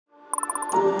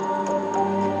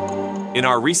In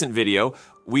our recent video,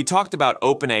 we talked about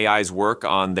OpenAI's work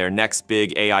on their next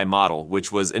big AI model,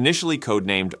 which was initially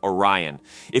codenamed Orion.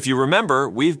 If you remember,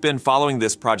 we've been following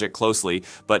this project closely,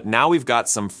 but now we've got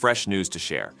some fresh news to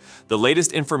share. The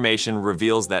latest information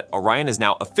reveals that Orion is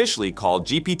now officially called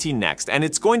GPT-Next, and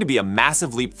it's going to be a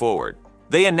massive leap forward.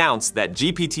 They announced that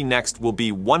GPT-Next will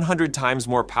be 100 times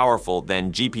more powerful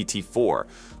than GPT-4,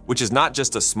 which is not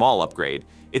just a small upgrade,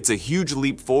 it's a huge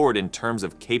leap forward in terms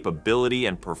of capability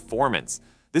and performance.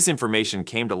 This information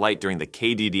came to light during the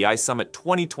KDDI SUMMIT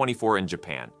 2024 in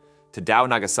Japan. Tadao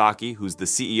Nagasaki, who's the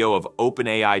CEO of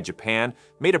OpenAI Japan,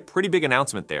 made a pretty big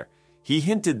announcement there. He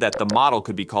hinted that the model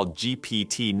could be called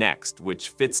GPT-Next, which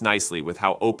fits nicely with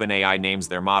how OpenAI names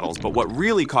their models. But what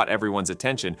really caught everyone's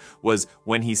attention was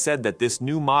when he said that this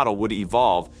new model would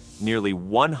evolve nearly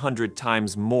 100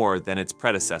 times more than its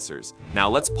predecessors. Now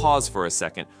let's pause for a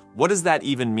second. What does that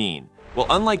even mean? Well,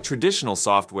 unlike traditional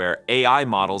software, AI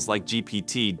models like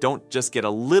GPT don't just get a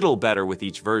little better with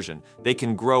each version. They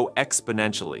can grow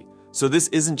exponentially. So this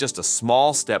isn't just a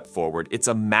small step forward, it's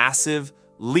a massive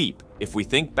leap. If we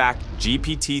think back,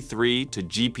 GPT-3 to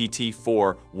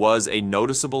GPT-4 was a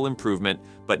noticeable improvement,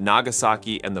 but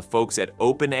Nagasaki and the folks at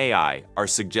OpenAI are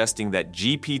suggesting that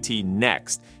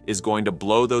GPT-Next is going to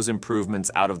blow those improvements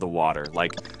out of the water,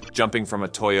 like jumping from a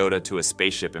Toyota to a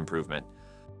spaceship improvement.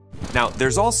 Now,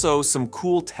 there's also some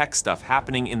cool tech stuff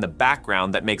happening in the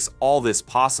background that makes all this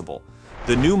possible.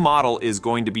 The new model is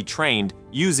going to be trained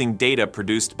using data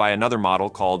produced by another model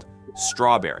called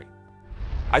Strawberry.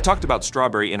 I talked about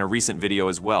Strawberry in a recent video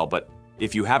as well, but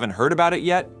if you haven't heard about it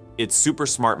yet, it's a super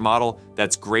smart model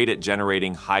that's great at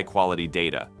generating high-quality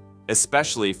data,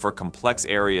 especially for complex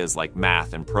areas like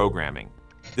math and programming.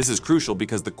 This is crucial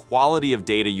because the quality of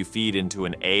data you feed into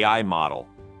an AI model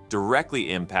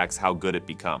directly impacts how good it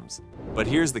becomes. But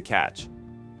here's the catch.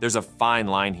 There's a fine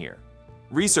line here.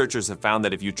 Researchers have found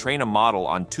that if you train a model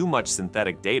on too much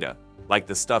synthetic data, like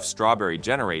the stuff Strawberry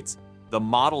generates, the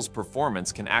model's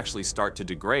performance can actually start to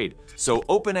degrade. So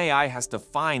OpenAI has to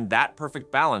find that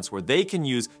perfect balance where they can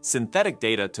use synthetic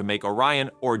data to make Orion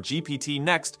or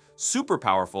GPT-Next super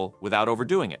powerful without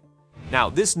overdoing it. Now,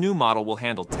 this new model will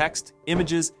handle text,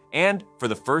 images, and, for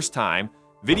the first time,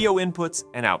 video inputs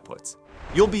and outputs.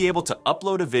 You'll be able to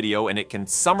upload a video and it can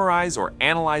summarize or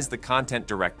analyze the content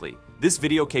directly. This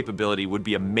video capability would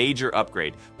be a major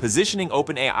upgrade, positioning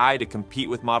OpenAI to compete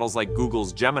with models like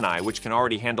Google's Gemini, which can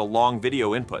already handle long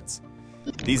video inputs.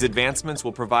 These advancements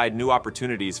will provide new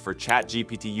opportunities for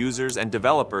ChatGPT users and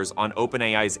developers on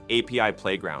OpenAI's API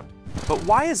playground. But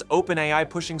why is OpenAI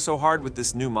pushing so hard with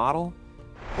this new model?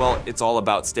 Well, it's all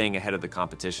about staying ahead of the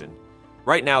competition.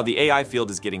 Right now, the AI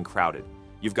field is getting crowded.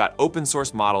 You've got open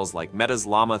source models like Meta's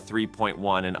Llama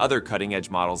 3.1 and other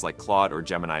cutting-edge models like Claude or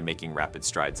Gemini making rapid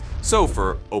strides. So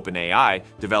for OpenAI,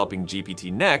 developing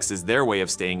GPT-Next is their way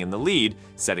of staying in the lead,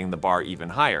 setting the bar even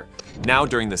higher. Now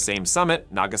during the same summit,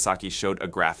 Nagasaki showed a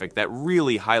graphic that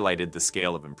really highlighted the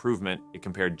scale of improvement. It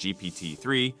compared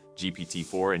GPT-3,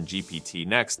 GPT-4, and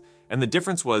GPT-Next, and the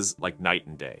difference was like night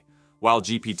and day. While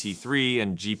GPT-3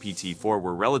 and GPT-4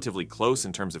 were relatively close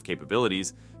in terms of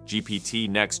capabilities,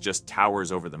 GPT-Next just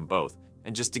towers over them both.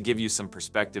 And just to give you some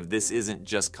perspective, this isn't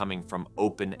just coming from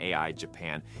OpenAI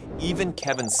Japan. Even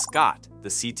Kevin Scott, the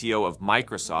CTO of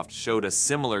Microsoft, showed a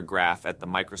similar graph at the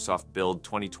Microsoft Build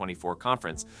 2024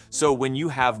 conference. So when you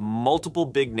have multiple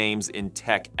big names in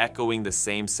tech echoing the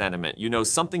same sentiment, you know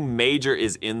something major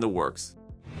is in the works.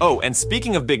 Oh, and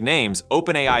speaking of big names,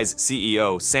 OpenAI's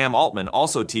CEO, Sam Altman,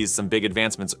 also teased some big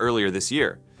advancements earlier this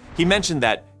year. He mentioned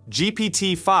that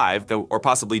GPT-5, or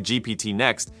possibly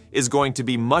GPT-Next, is going to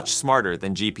be much smarter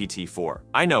than GPT-4.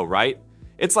 I know, right?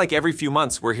 It's like every few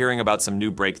months we're hearing about some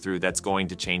new breakthrough that's going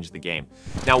to change the game.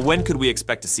 Now, when could we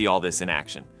expect to see all this in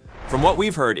action? From what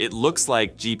we've heard, it looks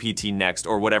like GPT-Next,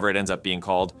 or whatever it ends up being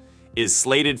called, is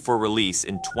slated for release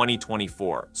in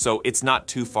 2024, so it's not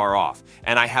too far off,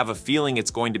 and I have a feeling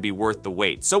it's going to be worth the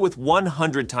wait. So with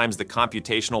 100 times the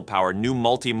computational power, new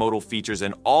multimodal features,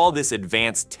 and all this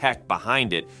advanced tech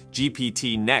behind it,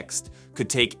 GPT-Next could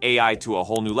take AI to a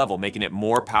whole new level, making it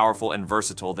more powerful and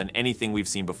versatile than anything we've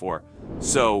seen before.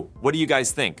 So what do you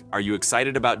guys think? Are you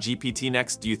excited about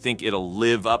GPT-Next? Do you think it'll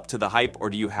live up to the hype, or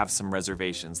do you have some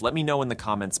reservations? Let me know in the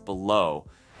comments below.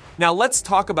 Now let's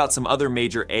talk about some other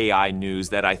major AI news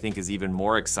that I think is even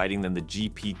more exciting than the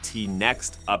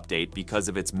GPT-Next update because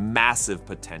of its massive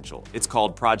potential. It's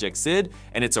called Project Sid,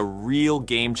 and it's a real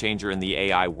game changer in the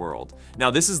AI world. Now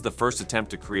this is the first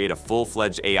attempt to create a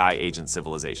full-fledged AI agent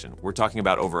civilization. We're talking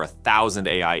about over 1,000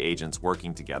 AI agents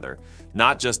working together,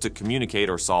 not just to communicate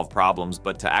or solve problems,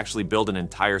 but to actually build an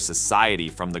entire society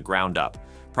from the ground up.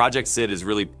 Project SID is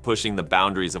really pushing the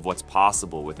boundaries of what's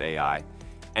possible with AI,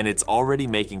 and it's already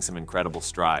making some incredible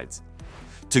strides.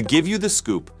 To give you the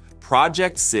scoop,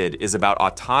 Project SID is about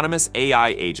autonomous AI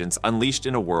agents unleashed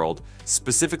in a world,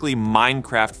 specifically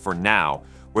Minecraft for now,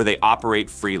 where they operate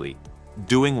freely,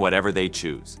 doing whatever they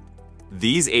choose.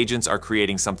 These agents are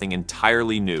creating something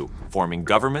entirely new, forming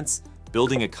governments,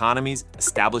 building economies,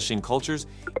 establishing cultures,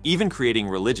 even creating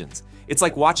religions. It's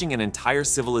like watching an entire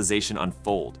civilization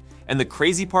unfold. And the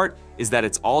crazy part is that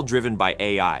it's all driven by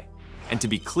AI. And to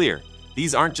be clear,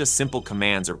 these aren't just simple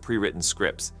commands or pre-written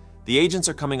scripts. The agents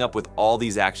are coming up with all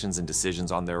these actions and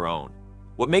decisions on their own.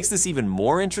 What makes this even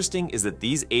more interesting is that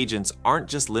these agents aren't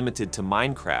just limited to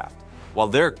Minecraft. While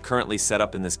they're currently set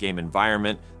up in this game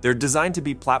environment, they're designed to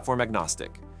be platform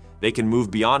agnostic. They can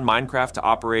move beyond Minecraft to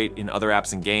operate in other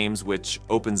apps and games, which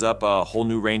opens up a whole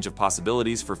new range of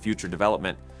possibilities for future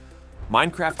development.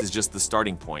 Minecraft is just the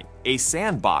starting point, a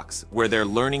sandbox where they're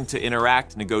learning to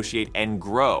interact, negotiate, and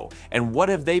grow. And what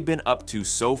have they been up to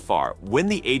so far? When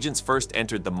the agents first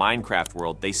entered the Minecraft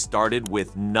world, they started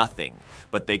with nothing.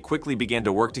 But they quickly began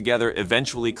to work together,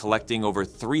 eventually collecting over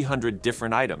 300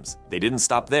 different items. They didn't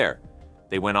stop there.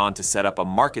 They went on to set up a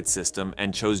market system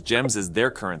and chose gems as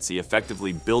their currency,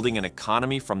 effectively building an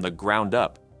economy from the ground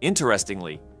up.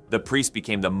 Interestingly, the priests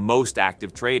became the most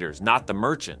active traders, not the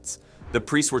merchants. The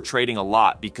priests were trading a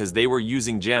lot because they were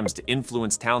using gems to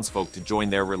influence townsfolk to join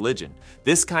their religion.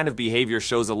 This kind of behavior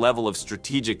shows a level of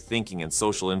strategic thinking and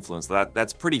social influence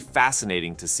that's pretty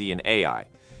fascinating to see in AI.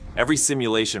 Every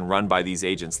simulation run by these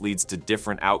agents leads to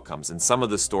different outcomes, and some of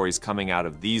the stories coming out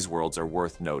of these worlds are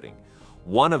worth noting.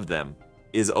 One of them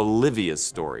is Olivia's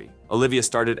story. Olivia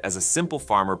started as a simple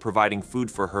farmer providing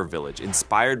food for her village.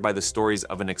 Inspired by the stories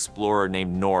of an explorer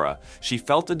named Nora, she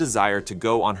felt a desire to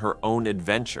go on her own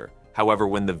adventure. However,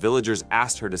 when the villagers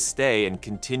asked her to stay and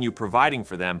continue providing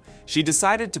for them, she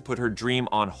decided to put her dream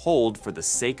on hold for the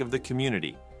sake of the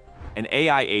community. An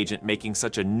AI agent making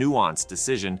such a nuanced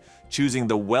decision, choosing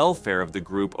the welfare of the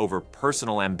group over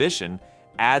personal ambition,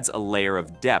 adds a layer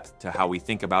of depth to how we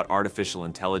think about artificial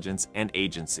intelligence and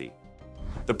agency.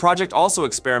 The project also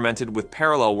experimented with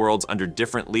parallel worlds under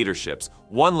different leaderships,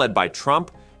 one led by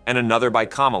Trump and another by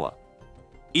Kamala.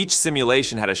 Each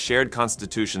simulation had a shared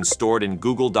constitution stored in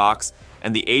Google Docs,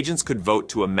 and the agents could vote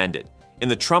to amend it. In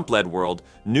the Trump-led world,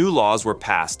 new laws were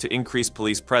passed to increase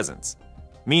police presence.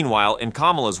 Meanwhile, in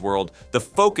Kamala's world, the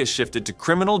focus shifted to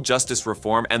criminal justice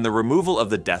reform and the removal of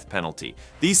the death penalty.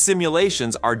 These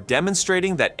simulations are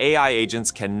demonstrating that AI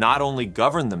agents can not only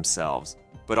govern themselves,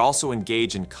 but also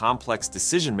engage in complex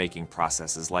decision-making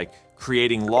processes like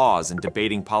creating laws and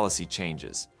debating policy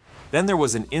changes. Then there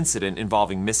was an incident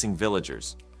involving missing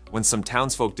villagers. When some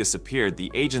townsfolk disappeared,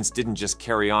 the agents didn't just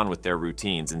carry on with their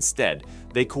routines. Instead,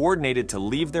 they coordinated to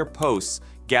leave their posts,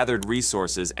 gathered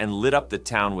resources, and lit up the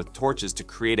town with torches to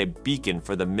create a beacon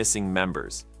for the missing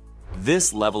members.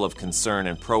 This level of concern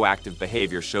and proactive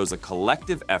behavior shows a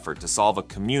collective effort to solve a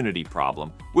community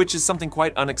problem, which is something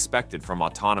quite unexpected from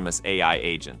autonomous AI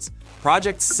agents.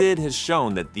 Project SID has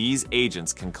shown that these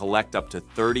agents can collect up to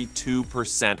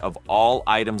 32% of all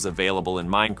items available in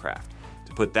Minecraft.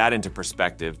 To put that into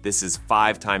perspective, this is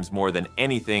 5 times more than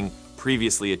anything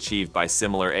previously achieved by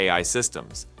similar AI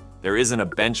systems. There isn't a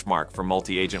benchmark for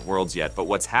multi-agent worlds yet, but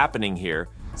what's happening here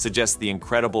suggests the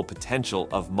incredible potential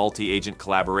of multi-agent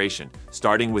collaboration.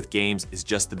 Starting with games is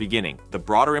just the beginning. The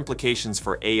broader implications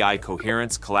for AI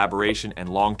coherence, collaboration, and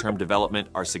long-term development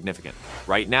are significant.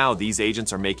 Right now, these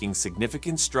agents are making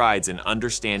significant strides in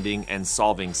understanding and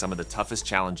solving some of the toughest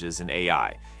challenges in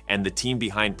AI. And the team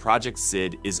behind Project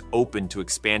SID is open to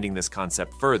expanding this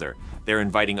concept further. They're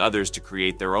inviting others to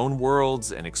create their own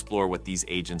worlds and explore what these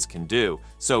agents can do.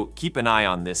 So keep an eye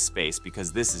on this space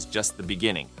because this is just the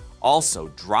beginning. Also,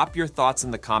 drop your thoughts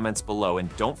in the comments below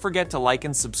and don't forget to like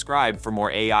and subscribe for more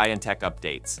AI and tech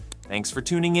updates. Thanks for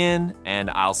tuning in,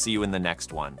 and I'll see you in the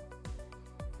next one.